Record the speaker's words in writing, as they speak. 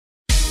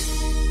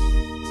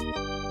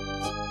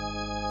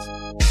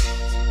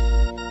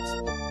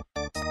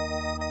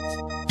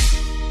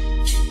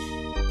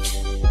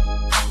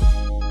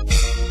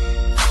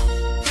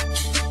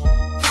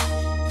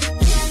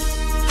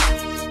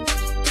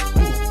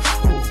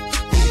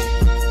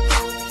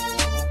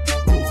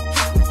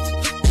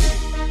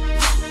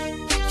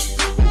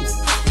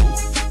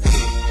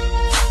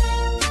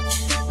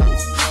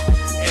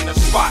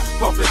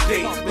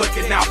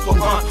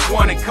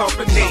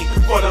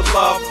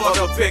for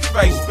the big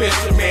face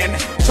Benjamin.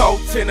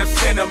 Totes in a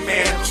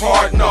cinnamon,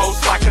 hard nose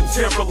like a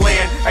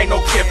Timberland. Ain't no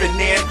giving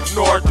in,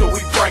 nor do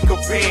we break a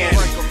bend.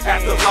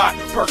 At the lot,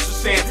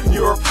 purchasing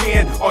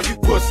European. All you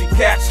pussy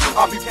cats,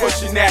 I'll be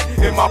pushing that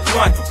in my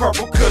blunt,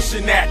 purple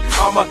cushion that.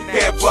 I'm a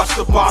head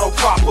buster, bottle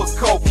popper,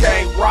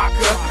 cocaine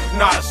rocker.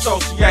 Not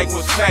associating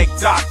with snake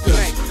doctors,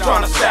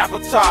 trying to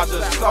sabotage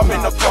us. I'm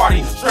in the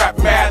party,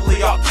 strapped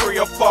madly, all 3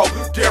 or 4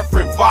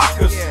 different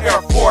vodkas.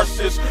 Air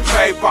Forces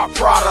made by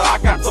Prada. I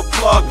got the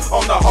plug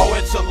on the whole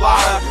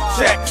enchilada.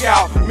 Check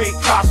out me,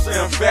 Casa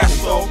and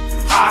Vessel.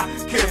 I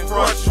can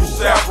front you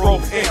several,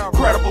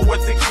 incredible with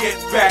the get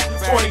back.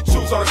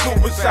 22s on the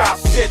Cooper's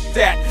house, hit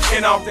that,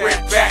 and I'm right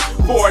back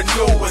for a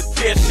new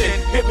edition.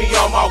 Hit me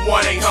on my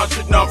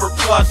 1-800 number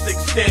plus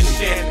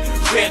extension.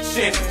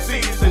 Benching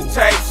CDs and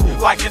tapes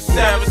like it's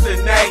 7s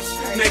and 8s.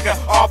 Nigga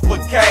off a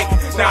cake,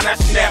 now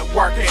that's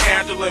networking,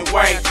 handling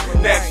weight.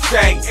 Next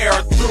day,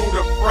 air through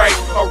the freight.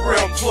 A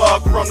real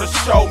plug from the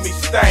show me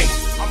state.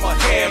 I'm a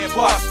head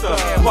buster,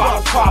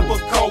 bottle popper,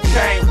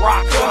 cocaine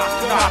rocker.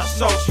 Not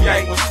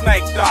associating with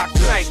snake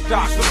doctors.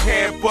 Some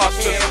head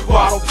busters,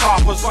 bottle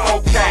poppers,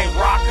 cocaine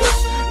rockers.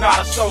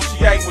 Not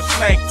associating with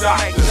snake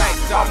doctors.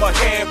 I'm a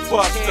head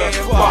buster,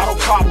 bottle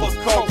popper,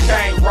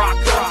 cocaine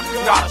rocker.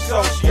 Not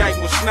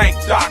associating with snake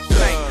doctors.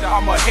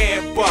 I'm a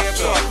head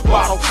buster,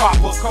 bottle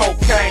popper,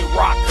 cocaine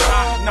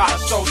rocker. Not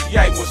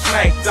associating with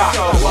snake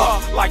doctors.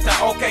 Like the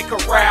OK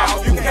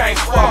Corral, you can't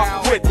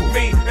fuck with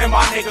me and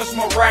my niggas'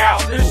 morale.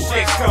 This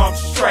shit comes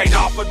straight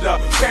off of the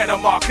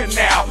Panama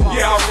Canal.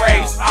 Yeah, I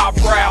raise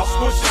eyebrows,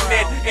 pushing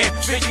it in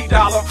 $50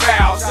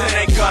 vows. And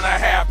they gonna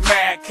have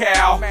mad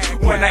cow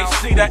when they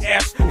see the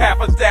S, half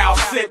a thou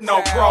sitting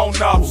on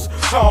grown-ups,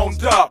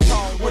 toned up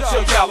with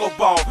your yellow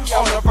bone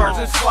on the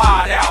Virgin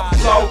slide out.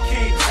 Low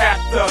key at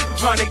the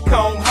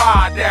honeycomb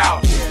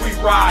hideout. We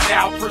ride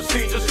out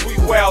procedures, we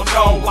well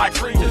known like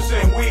Regis,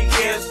 and we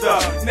is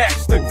the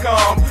next to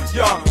come.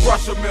 Young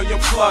rush $1 million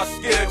plus,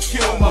 get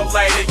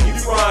accumulated. You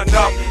run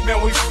up, man,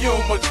 we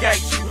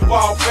fumigate you.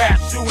 Ball bat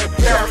you and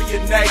bury you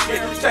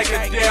naked. Take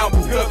a damn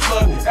good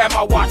look at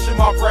my watch and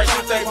my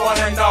bracelet. They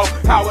wanna know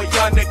how a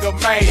young nigga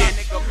made it.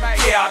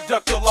 Yeah, I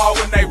ducked the law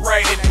when they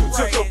raided.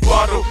 Took a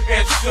bundle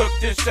and shook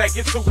this, shake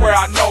it to where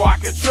I know I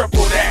can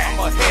triple that.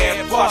 I'm a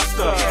head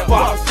buster,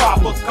 bottle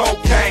popper,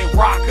 cocaine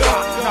rocker.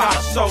 Not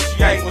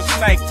associating with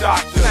snake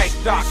doctors.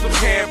 Some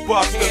head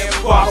busters,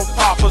 bottle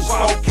poppers,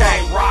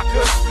 cocaine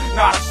rockers.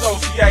 Not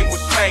associating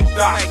with snake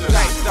doctors.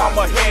 I'm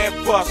a head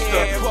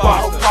buster,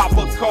 bottle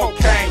popper,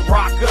 cocaine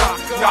rocker.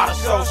 Not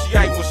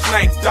associating with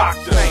snake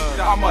doctors.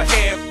 I'm a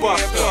head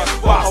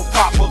buster, bottle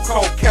popper,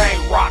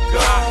 cocaine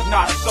rocker.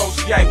 Not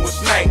associating with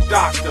snake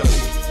doctors.